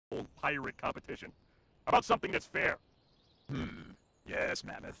pirate competition. How about something that's fair? Yes,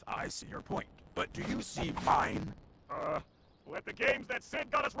 Mammoth, I see your point. But do you see mine? Let the games that Sid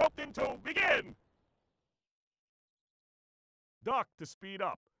got us roped into begin! Duck to speed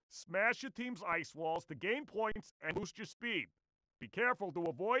up. Smash your team's ice walls to gain points and boost your speed. Be careful to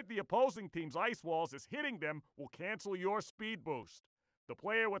avoid the opposing team's ice walls, as hitting them will cancel your speed boost. The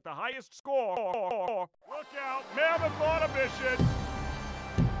player with the highest score... Look out! Mammoth on a mission!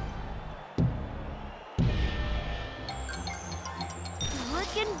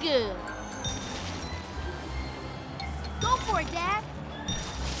 Looking good. Go for it, Dad.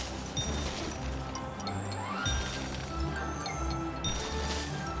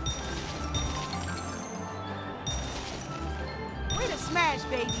 Way to smash,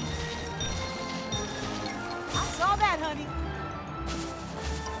 baby. I saw that, honey.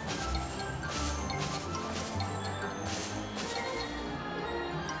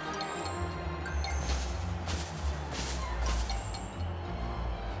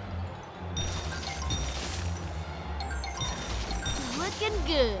 Looking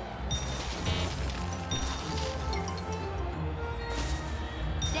good.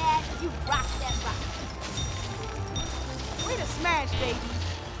 Dad, you rock that rock. Way to smash, baby.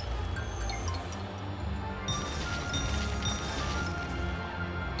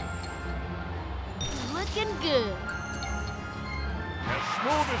 Looking good. As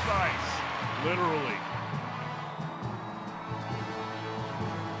smooth as ice. Literally.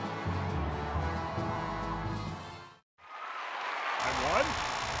 I won?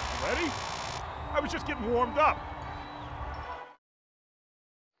 Ready? I was just getting warmed up.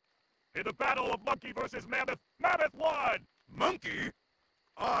 In the battle of Monkey versus Mammoth, Mammoth won! Monkey?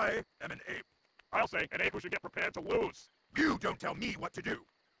 I am an ape. I'll say an ape who should get prepared to lose. You don't tell me what to do.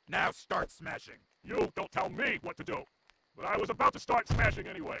 Now start smashing. You don't tell me what to do. But I was about to start smashing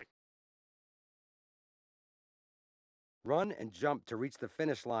anyway. Run and jump to reach the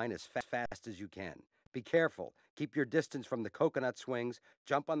finish line as fast as you can. Be careful. Keep your distance from the coconut swings,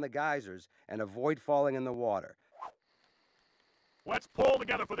 jump on the geysers, and avoid falling in the water. Let's pull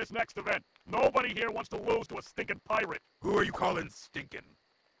together for this next event. Nobody here wants to lose to a stinking pirate. Who are you calling stinking?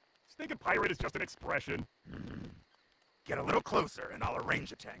 Stinking pirate is just an expression. Get a little closer and I'll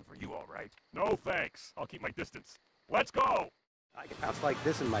arrange a tang for you, all right? No thanks. I'll keep my distance. Let's go! I can bounce like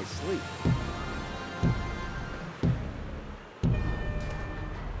this in my sleep.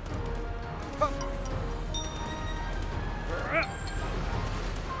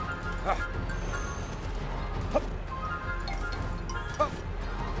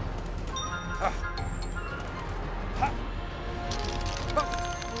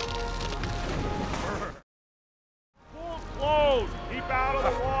 Pool's closed! Keep out of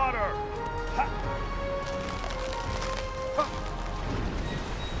the water!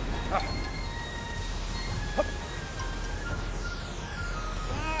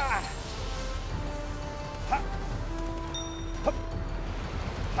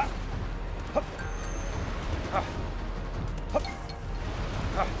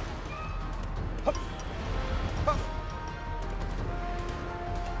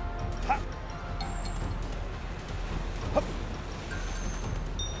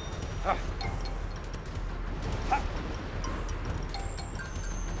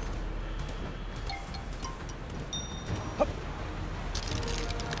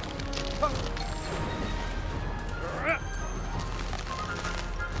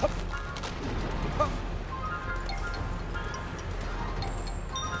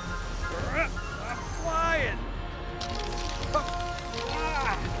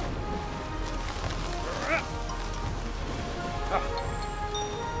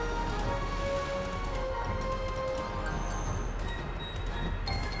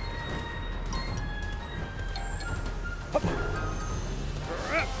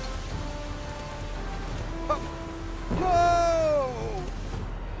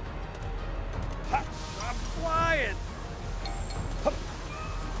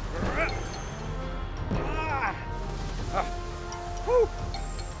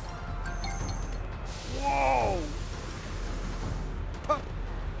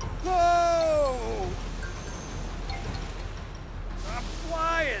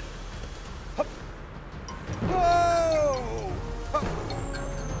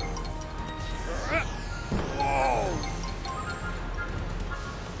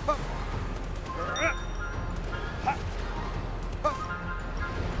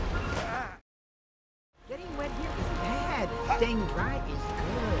 Getting wet here is bad. Staying dry is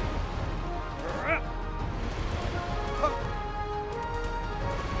good.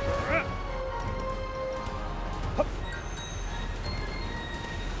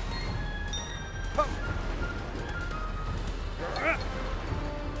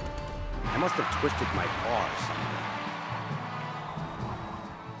 I must have twisted my paw or something.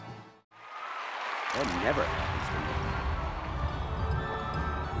 That never happens to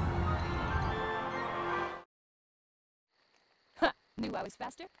me. Knew I was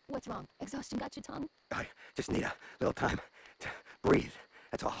faster? What's wrong? Exhaustion got your tongue? I just need a little time to breathe.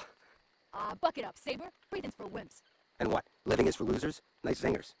 That's all. Buck it up, Saber. Breathing's for wimps. And what? Living is for losers? Nice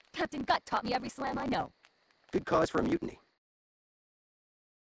singers. Captain Gut taught me every slam I know. Good cause for a mutiny.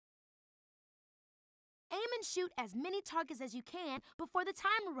 Aim and shoot as many targets as you can before the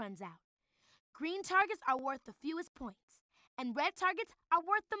timer runs out. Green targets are worth the fewest points, and red targets are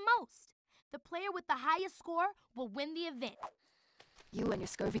worth the most. The player with the highest score will win the event. You and your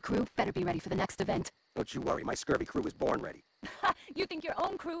scurvy crew better be ready for the next event. Don't you worry, my scurvy crew was born ready. You think your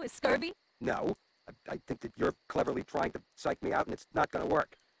own crew is scurvy? No, I think that you're cleverly trying to psych me out and it's not gonna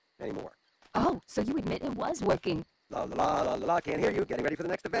work anymore. Oh, so you admit it was working. La la la la la la, can't hear you. Getting ready for the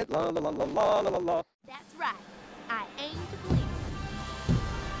next event. La la la la la la la la. That's right. I aim to please.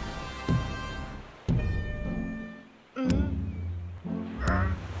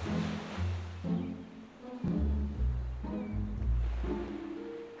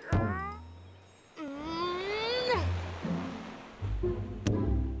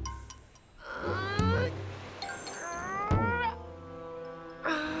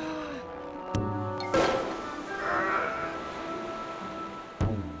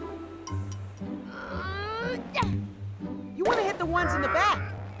 You want to hit the ones in the back.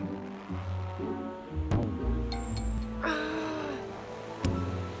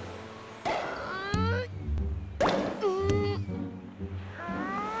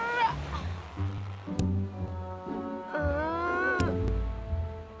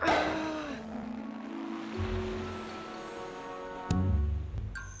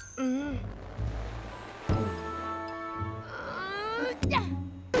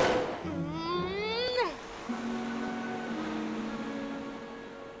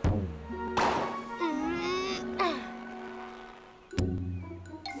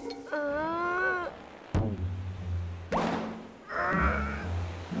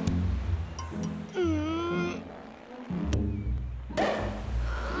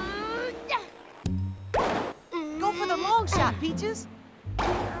 Go for the long shot, Peaches.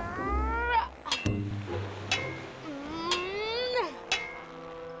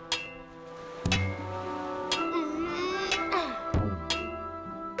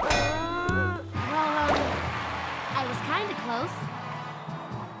 I was kinda close.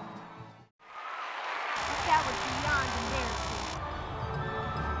 But that was beyond embarrassing.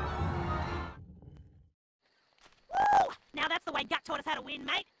 Woo! Now that's the way Gut taught us how to win,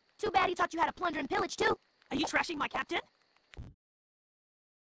 mate. Too bad he taught you how to plunder and pillage, too. Are you trashing my captain?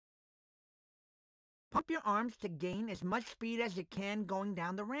 Pump your arms to gain as much speed as you can going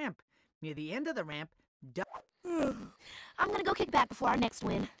down the ramp. Near the end of the ramp, I'm gonna go kick back before our next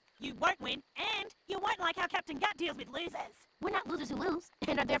win. You won't win, and you won't like how Captain Gut deals with losers. We're not losers who lose,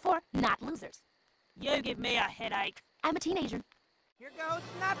 and are therefore not losers. You give me a headache. I'm a teenager. here goes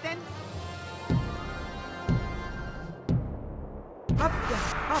nothing. Up,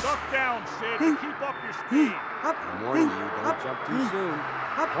 up, Duck down, Sid, and keep up your speed. up, I'm warning you, don't jump too soon.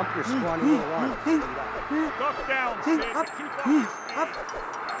 Pump your scrawny little arms. Speed up. Duck down, Sid, and keep up your speed.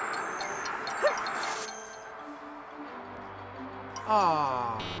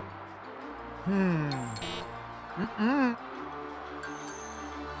 Aw.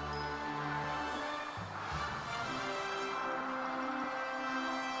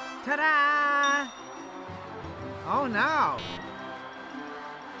 Ta-da! Oh no!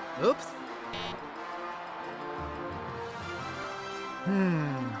 Oops.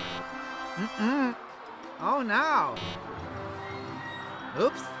 Oh no!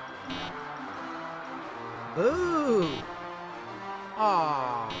 Oops. Boo!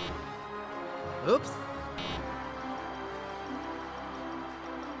 Aw. Oops.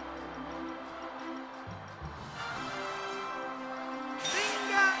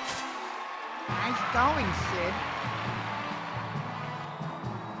 Bingo! Nice going, Sid.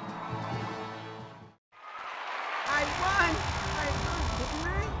 I won, didn't I?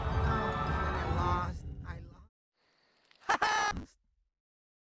 Oh, and I lost.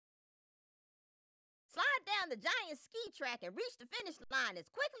 Slide down the giant ski track and reach the finish line as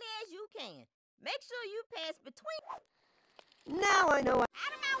quickly as you can. Make sure you pass between. Now I know.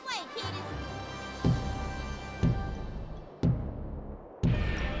 Out of my way, kiddies.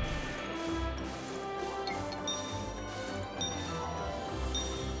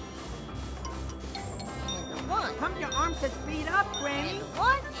 And the one. Pump your arms to speed up, Granny. And the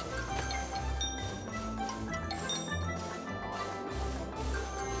one.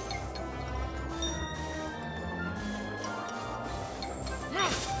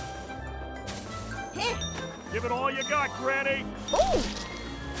 Give it all you got, Granny. Ooh!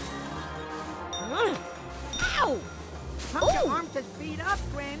 Ow! Pump your arms to speed up,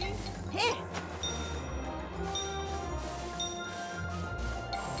 Granny. Heh.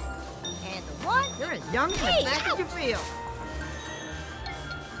 And the one. You're as young and as fast as you feel.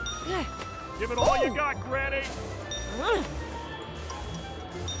 Give it all you got, Granny.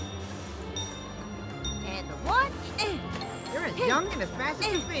 And the one. You're as young and as fast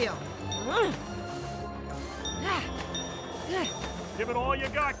as you feel. Give it all you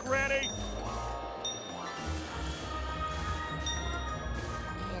got, Granny.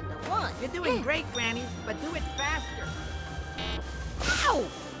 And the one. You're doing great, Granny, but do it faster. Ow!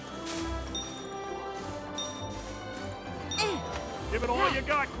 Give it all you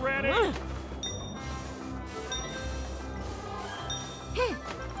got, Granny. And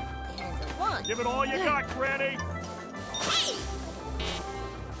the one. Give it all you got, Granny.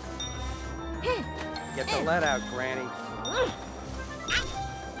 Get the lead out, Granny.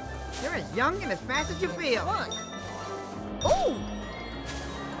 You're as young and as fast as you feel. One. Ooh!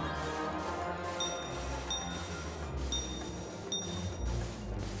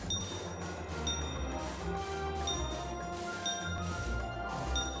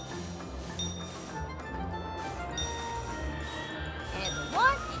 And the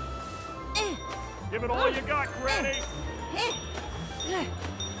one. Give it all you got, Granny. And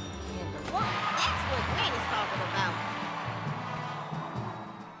the one. That's what Granny's talking about.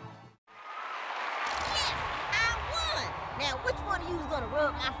 Yes, I won. Now, which one of you is gonna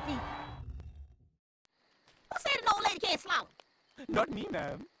rub my feet? Who said an old lady can't slaughter? Not me,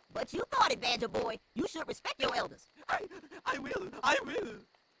 ma'am. But you thought it, Badger boy. You should respect your elders. I will.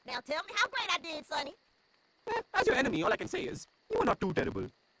 Now tell me how great I did, Sonny. As your enemy, all I can say is, you are not too terrible.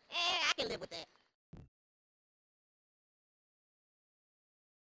 I can live with that.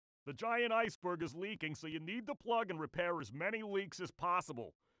 The giant iceberg is leaking, so you need to plug and repair as many leaks as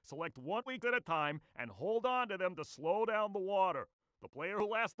possible. Select one leak at a time and hold on to them to slow down the water. The player who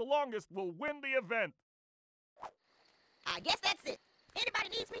lasts the longest will win the event. I guess that's it. Anybody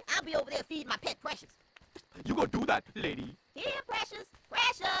needs me, I'll be over there feeding my pet Precious. You go do that, lady. Here, Precious,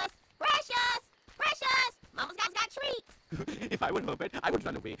 Precious, Precious, Precious. Mama's got treats. If I were her pet, I would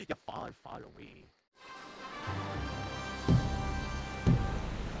run away. You're far, far away.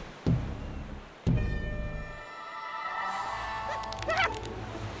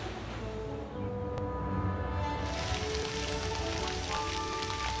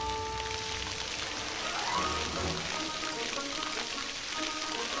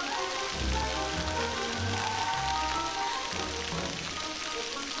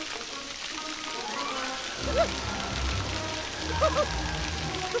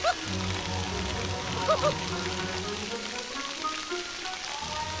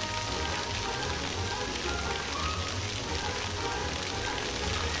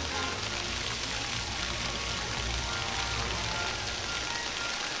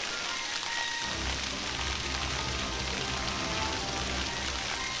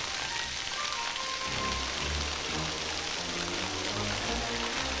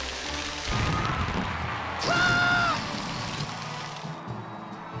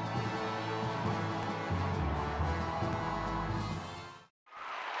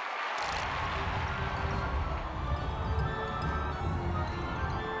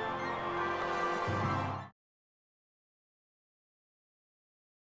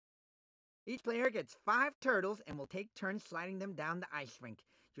 Each player gets 5 turtles and will take turns sliding them down the ice rink.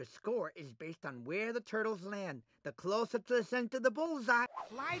 Your score is based on where the turtles land. The closer to the center of the bullseye.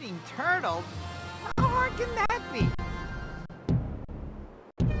 Sliding turtles? How hard can that be?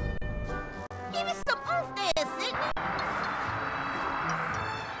 Give me some oomph there, Sydney.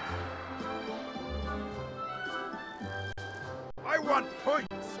 I want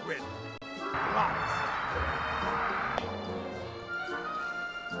points with lots.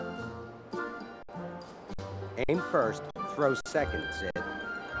 Aim first, throw second, Sid.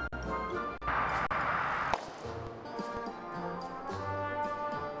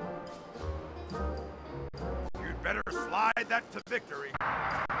 You'd better slide that to victory.